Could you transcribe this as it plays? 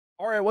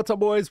Alright, what's up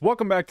boys?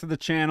 Welcome back to the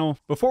channel.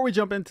 Before we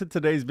jump into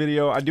today's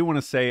video, I do want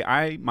to say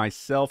I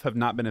myself have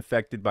not been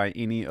affected by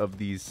any of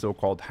these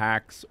so-called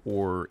hacks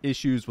or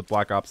issues with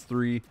Black Ops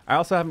 3. I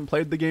also haven't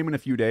played the game in a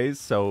few days,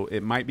 so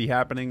it might be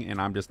happening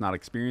and I'm just not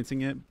experiencing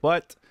it.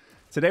 But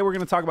today we're going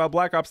to talk about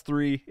Black Ops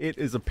 3. It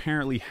is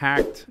apparently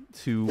hacked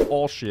to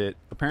all shit.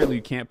 Apparently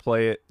you can't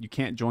play it. You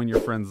can't join your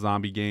friends'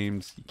 zombie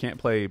games. You can't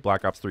play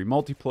Black Ops 3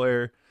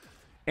 multiplayer.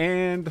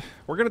 And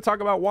we're going to talk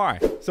about why.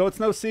 So it's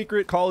no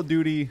secret, Call of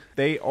Duty,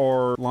 they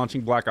are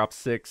launching Black Ops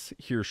 6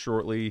 here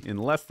shortly in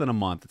less than a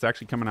month. It's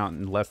actually coming out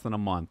in less than a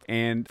month.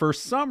 And for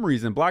some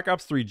reason, Black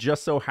Ops 3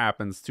 just so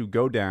happens to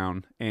go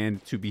down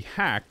and to be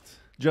hacked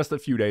just a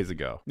few days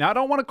ago. Now, I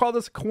don't want to call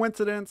this a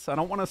coincidence. I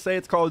don't want to say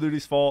it's Call of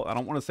Duty's fault. I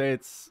don't want to say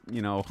it's,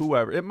 you know,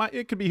 whoever.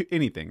 It could be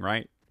anything,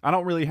 right? I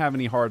don't really have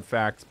any hard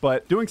facts,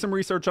 but doing some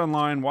research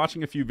online,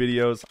 watching a few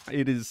videos,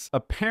 it is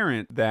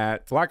apparent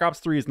that Black Ops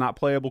 3 is not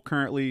playable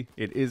currently.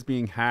 It is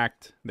being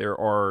hacked. There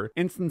are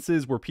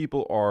instances where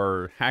people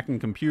are hacking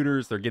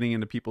computers. They're getting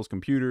into people's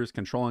computers,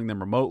 controlling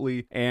them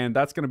remotely, and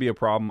that's going to be a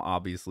problem,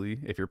 obviously,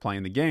 if you're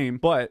playing the game.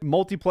 But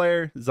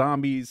multiplayer,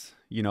 zombies,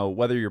 you know,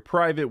 whether you're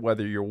private,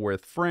 whether you're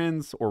with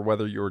friends, or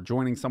whether you're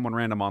joining someone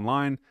random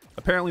online,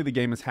 apparently the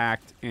game is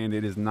hacked and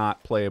it is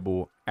not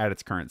playable at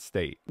its current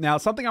state. Now,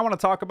 something I want to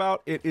talk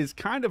about, it is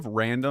kind of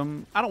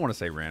random. I don't want to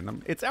say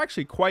random. It's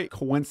actually quite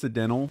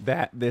coincidental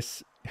that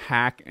this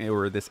hack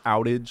or this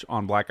outage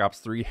on Black Ops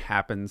 3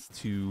 happens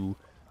to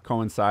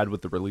coincide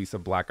with the release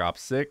of Black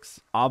Ops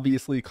 6.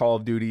 Obviously, Call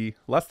of Duty,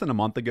 less than a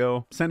month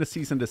ago, sent a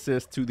cease and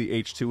desist to the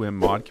H2M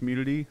mod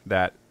community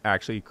that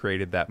actually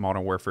created that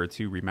Modern Warfare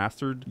 2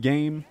 remastered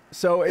game.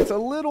 So it's a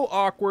little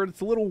awkward,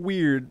 it's a little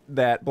weird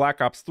that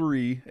Black Ops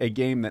 3, a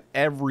game that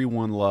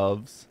everyone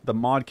loves, the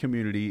mod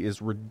community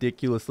is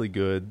ridiculously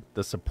good.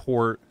 The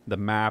support, the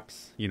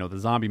maps, you know, the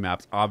zombie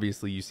maps,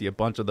 obviously you see a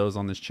bunch of those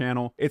on this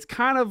channel. It's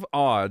kind of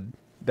odd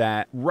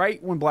that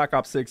right when Black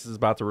Ops 6 is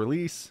about to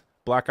release,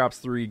 Black Ops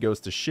 3 goes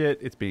to shit,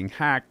 it's being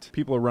hacked,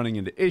 people are running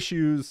into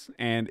issues,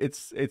 and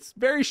it's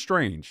very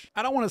strange.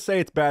 I don't want to say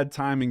it's bad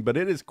timing, but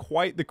it is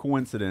quite the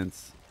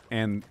coincidence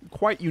and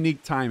quite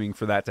unique timing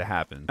for that to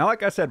happen. Now,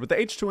 like I said, with the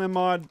H2M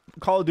mod,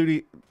 Call of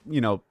Duty, you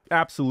know,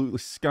 absolutely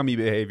scummy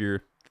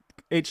behavior.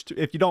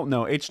 If you don't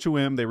know,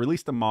 H2M, they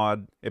released a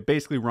mod. It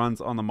basically runs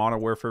on the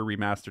Modern Warfare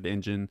Remastered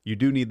engine. You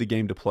do need the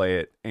game to play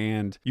it.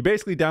 And you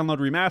basically download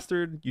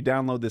Remastered, you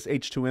download this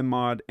H2M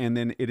mod, and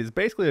then it is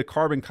basically a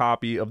carbon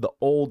copy of the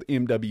old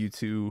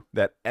MW2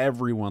 that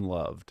everyone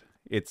loved.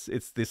 It's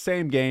the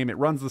same game, it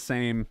runs the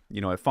same,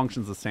 you know, it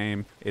functions the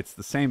same, it's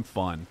the same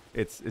fun.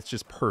 It's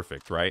just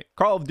perfect, right?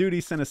 Call of Duty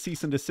sent a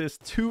cease and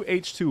desist to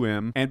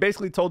H2M and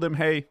basically told them,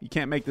 hey, you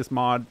can't make this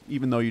mod,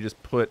 even though you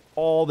just put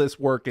all this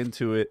work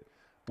into it.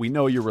 We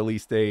know your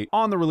release date.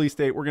 On the release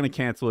date, we're going to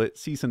cancel it,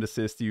 cease and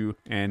desist you,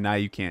 and now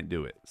you can't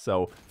do it.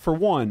 So, for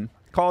one,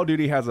 Call of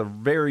Duty has a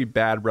very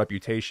bad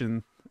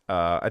reputation.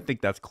 I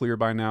think that's clear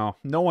by now.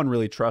 No one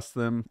really trusts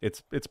them.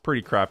 It's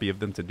pretty crappy of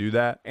them to do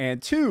that.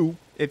 And two,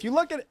 if you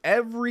look at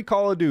every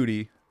Call of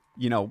Duty,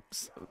 you know,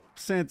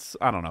 since,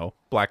 I don't know,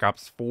 Black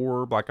Ops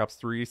 4, Black Ops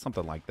 3,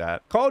 something like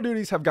that, Call of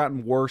Duties have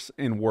gotten worse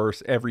and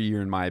worse every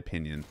year in my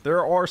opinion.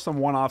 There are some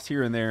one-offs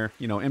here and there.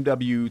 You know,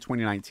 MW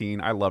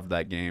 2019, I loved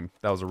that game.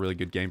 That was a really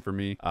good game for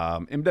me.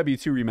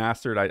 MW2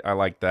 Remastered, I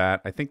like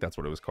that. I think that's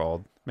what it was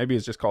called. Maybe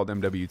it's just called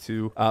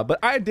MW2. But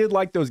I did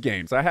like those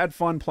games. I had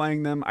fun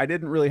playing them. I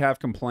didn't really have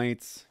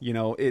complaints. You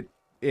know,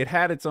 it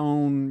had its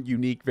own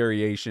unique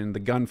variation. The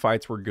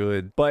gunfights were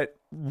good. But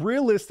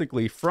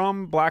realistically,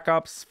 from Black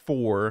Ops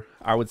 4,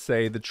 I would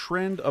say the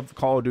trend of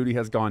Call of Duty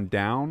has gone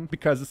down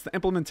because it's the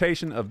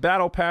implementation of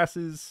battle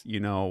passes, you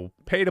know,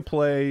 pay to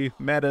play,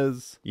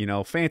 metas, you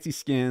know, fancy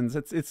skins.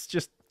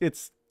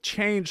 It's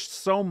changed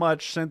so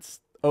much since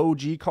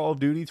OG Call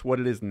of Duty to what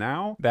it is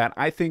now that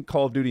I think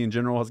Call of Duty in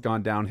general has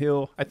gone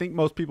downhill. I think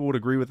most people would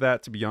agree with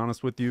that, to be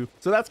honest with you.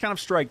 So that's kind of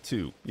strike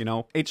two, you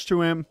know.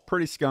 H2M,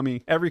 pretty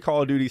scummy. Every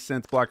Call of Duty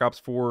since Black Ops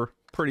 4,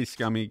 pretty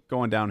scummy,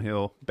 going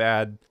downhill,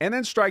 bad. And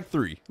then strike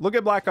three. Look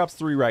at Black Ops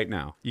 3 right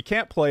now. You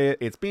can't play it.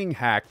 It's being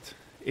hacked.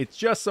 It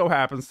just so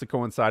happens to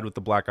coincide with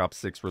the Black Ops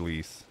 6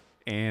 release.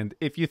 And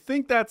if you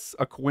think that's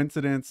a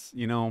coincidence,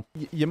 you know,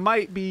 you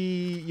might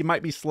be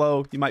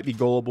slow, you might be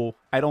gullible.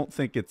 I don't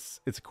think it's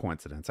a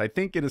coincidence. I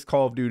think it is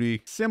Call of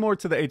Duty similar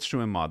to the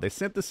H2M mod. They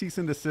sent the cease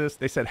and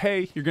desist. They said,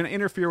 hey, you're going to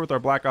interfere with our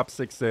Black Ops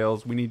 6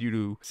 sales. We need you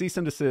to cease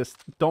and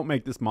desist. Don't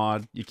make this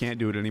mod. You can't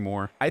do it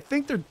anymore. I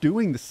think they're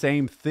doing the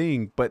same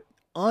thing, but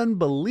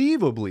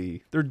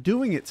unbelievably, they're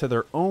doing it to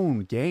their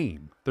own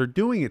game. They're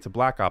doing it to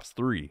Black Ops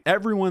 3.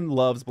 Everyone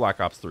loves Black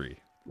Ops 3.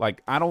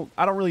 Like, I don't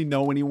really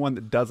know anyone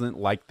that doesn't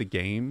like the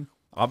game.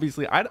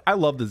 Obviously, I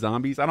love the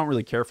zombies. I don't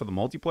really care for the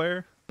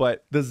multiplayer,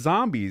 but the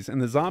zombies and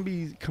the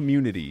zombie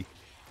community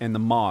and the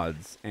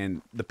mods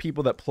and the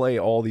people that play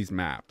all these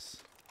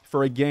maps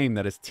for a game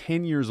that is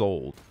 10 years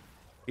old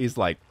is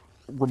like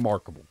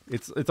remarkable.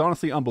 It's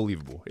honestly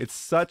unbelievable. It's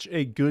such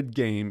a good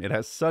game. It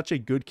has such a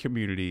good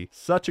community,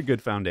 such a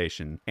good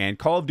foundation. And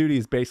Call of Duty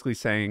is basically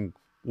saying,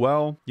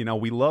 well, you know,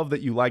 we love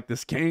that you like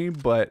this game,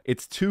 but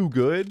it's too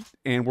good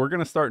and we're going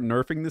to start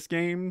nerfing this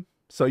game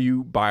so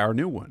you buy our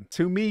new one.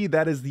 To me,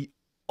 that is the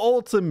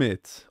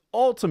ultimate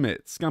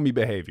scummy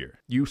behavior.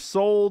 You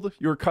sold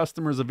your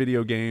customers a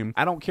video game.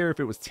 I don't care if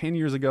it was 10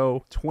 years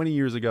ago, 20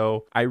 years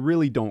ago. I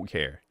really don't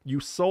care. You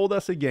sold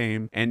us a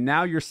game and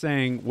now you're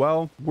saying,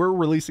 well, we're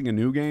releasing a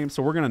new game,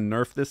 so we're going to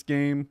nerf this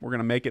game. We're going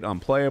to make it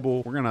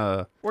unplayable. We're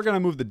going to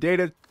move the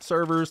data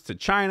servers to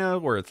China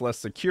where it's less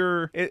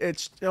secure.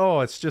 It's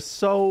just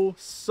so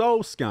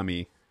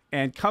scummy.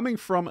 And coming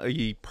from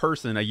a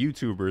person, a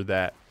YouTuber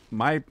that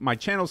my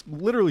channel's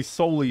literally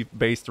solely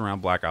based around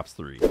Black Ops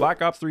 3.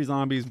 Black Ops 3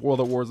 zombies, World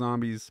at War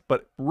zombies,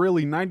 but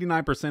really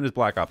 99% is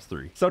Black Ops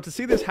 3. So to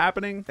see this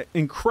happening,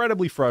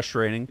 incredibly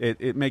frustrating.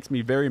 It makes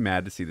me very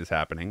mad to see this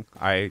happening.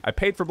 I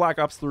paid for Black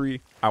Ops 3.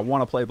 I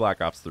want to play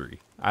Black Ops 3.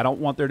 I don't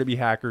want there to be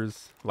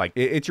hackers. Like,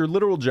 it's your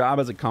literal job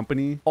as a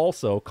company.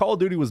 Also, Call of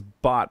Duty was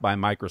bought by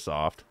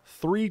Microsoft.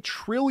 $3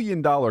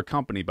 trillion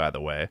company, by the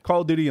way.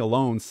 Call of Duty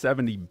alone,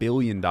 $70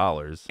 billion.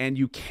 And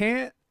you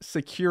can't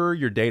secure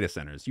your data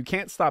centers. You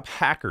can't stop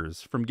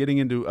hackers from getting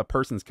into a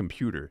person's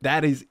computer.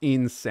 That is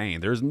insane.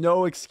 There's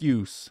no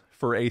excuse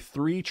for a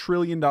 $3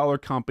 trillion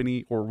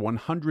company or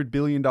 $100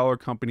 billion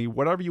company,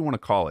 whatever you want to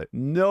call it.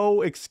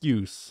 No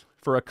excuse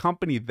for a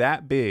company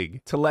that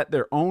big to let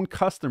their own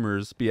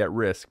customers be at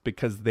risk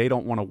because they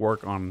don't want to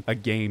work on a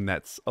game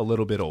that's a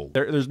little bit old.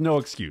 There's no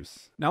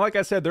excuse. Now, like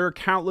I said, there are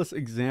countless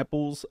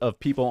examples of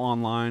people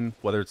online,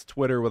 whether it's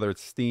Twitter, whether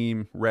it's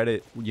Steam,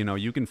 Reddit, you know,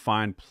 you can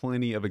find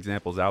plenty of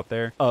examples out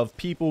there of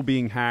people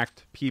being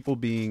hacked, people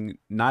being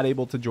not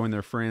able to join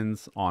their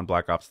friends on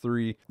Black Ops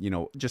 3, you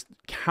know, just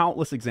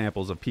countless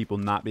examples of people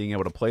not being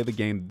able to play the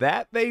game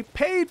that they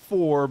paid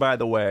for, by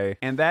the way,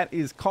 and that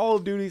is Call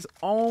of Duty's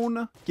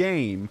own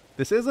game.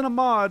 This isn't a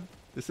mod.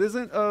 This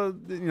isn't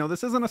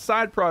this isn't a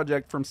side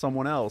project from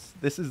someone else.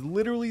 This is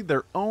literally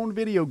their own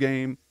video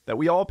game that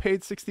we all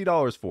paid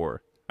 $60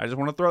 for. I just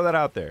want to throw that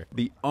out there.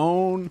 The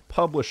own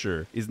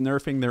publisher is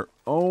nerfing their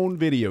own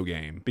video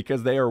game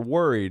because they are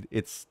worried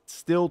it's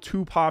still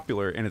too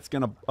popular and it's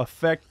going to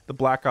affect the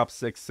Black Ops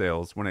 6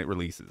 sales when it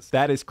releases.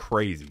 That is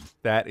crazy.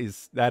 That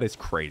is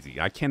crazy.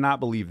 I cannot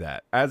believe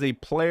that. As a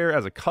player,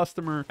 as a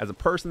customer, as a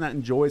person that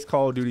enjoys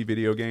Call of Duty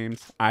video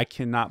games, I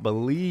cannot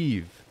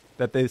believe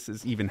that this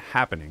is even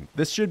happening.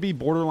 This should be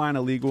borderline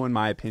illegal in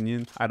my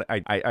opinion.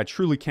 I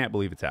truly can't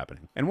believe it's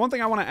happening. And one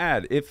thing I want to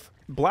add, if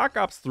Black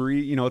Ops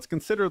 3, you know, it's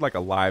considered like a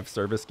live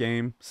service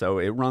game, so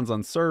it runs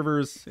on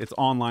servers, it's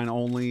online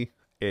only,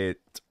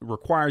 it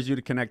requires you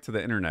to connect to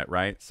the internet,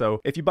 right?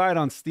 So if you buy it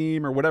on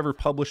Steam or whatever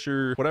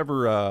publisher,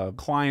 whatever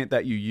client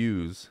that you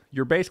use,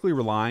 you're basically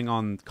relying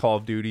on Call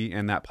of Duty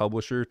and that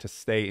publisher to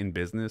stay in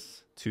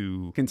business,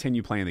 to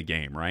continue playing the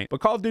game, right? But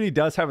Call of Duty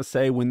does have a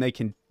say when they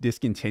can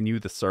discontinue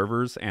the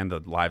servers and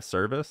the live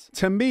service.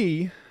 To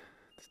me,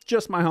 it's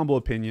just my humble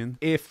opinion,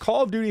 if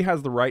Call of Duty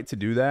has the right to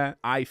do that,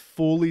 I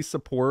fully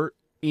support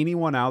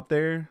anyone out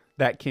there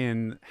that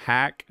can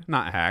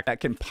that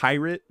can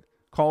pirate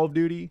Call of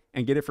Duty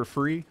and get it for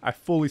free. I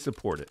fully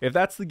support it. If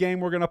that's the game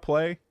we're gonna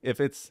play, if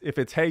it's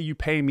hey, you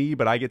pay me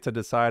but I get to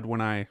decide when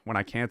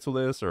I cancel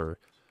this or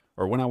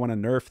when I want to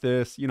nerf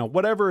this, you know,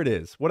 whatever it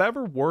is,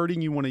 whatever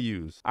wording you want to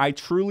use, I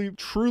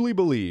truly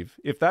believe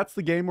if that's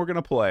the game we're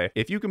gonna play,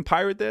 if you can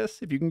pirate this,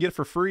 if you can get it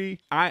for free,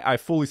 I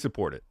fully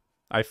support it.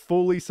 I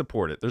fully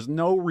support it. There's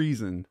no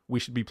reason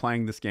we should be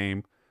playing this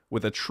game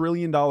with a $1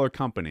 trillion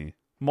company,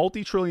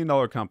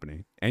 multi-trillion-dollar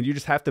company, and you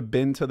just have to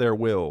bend to their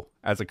will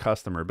as a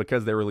customer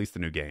because they released a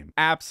new game.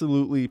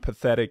 Absolutely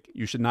pathetic.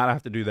 You should not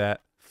have to do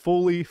that.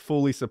 Fully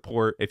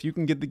support. If you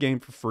can get the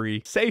game for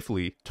free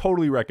safely,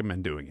 totally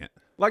recommend doing it.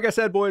 Like I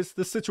said, boys,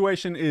 this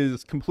situation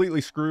is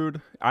completely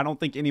screwed. I don't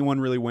think anyone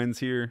really wins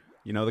here.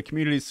 You know, the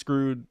community's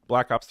screwed.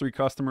 Black Ops 3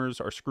 customers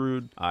are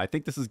screwed. I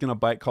think this is going to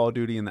bite Call of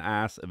Duty in the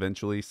ass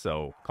eventually.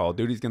 So Call of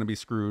Duty's going to be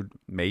screwed.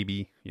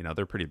 Maybe. You know,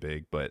 they're pretty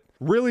big. But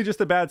really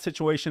just a bad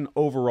situation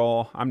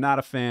overall. I'm not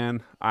a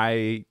fan.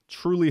 I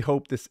truly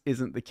hope this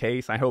isn't the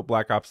case. I hope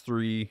Black Ops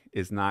 3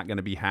 is not going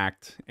to be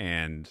hacked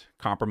and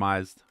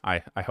compromised.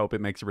 I hope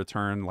it makes a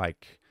return.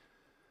 Like,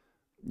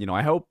 you know,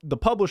 I hope the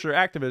publisher,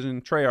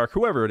 Activision, Treyarch,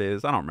 whoever it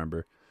is, I don't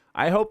remember,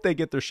 I hope they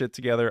get their shit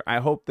together. I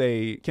hope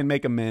they can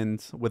make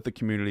amends with the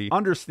community.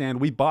 Understand,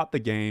 we bought the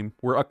game.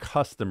 We're a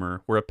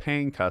customer. We're a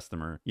paying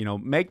customer. You know,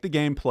 make the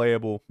game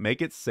playable.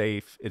 Make it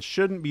safe. It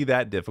shouldn't be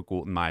that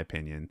difficult, in my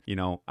opinion. You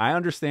know, I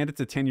understand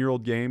it's a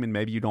 10-year-old game and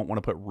maybe you don't want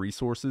to put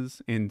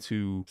resources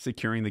into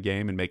securing the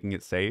game and making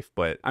it safe.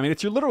 But, I mean,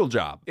 it's your literal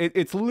job.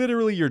 It's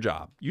literally your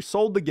job. You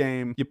sold the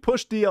game. You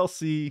push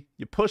DLC.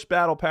 You push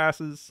battle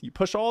passes. You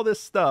push all this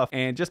stuff.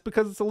 And just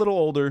because it's a little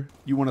older,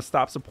 you want to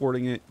stop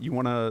supporting it. You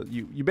want to...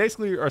 You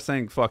basically are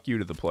saying fuck you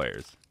to the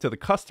players, to the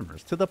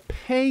customers, to the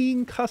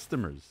paying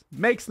customers.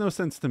 Makes no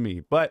sense to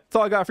me, but that's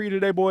all I got for you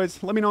today,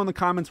 boys. Let me know in the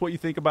comments what you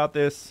think about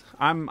this.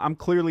 I'm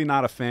clearly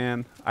not a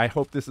fan. I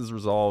hope this is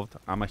resolved.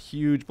 I'm a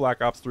huge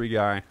Black Ops 3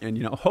 guy, and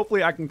you know,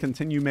 hopefully I can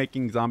continue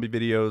making zombie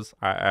videos.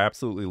 I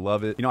absolutely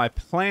love it. You know, I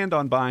planned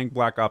on buying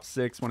Black Ops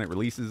 6 when it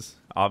releases.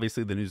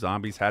 Obviously, the new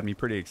zombies had me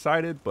pretty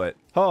excited, but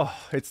oh,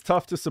 it's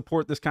tough to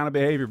support this kind of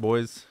behavior,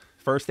 boys.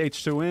 First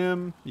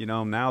H2M, you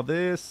know, now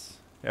this.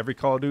 Every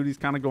Call of Duty's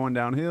kind of going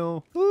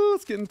downhill. Ooh,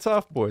 it's getting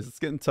tough, boys. It's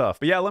getting tough.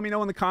 But yeah, let me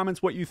know in the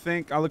comments what you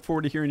think. I look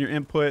forward to hearing your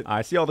input.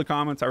 I see all the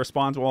comments. I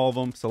respond to all of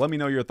them. So let me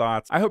know your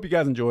thoughts. I hope you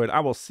guys enjoyed.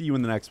 I will see you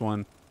in the next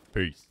one.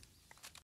 Peace.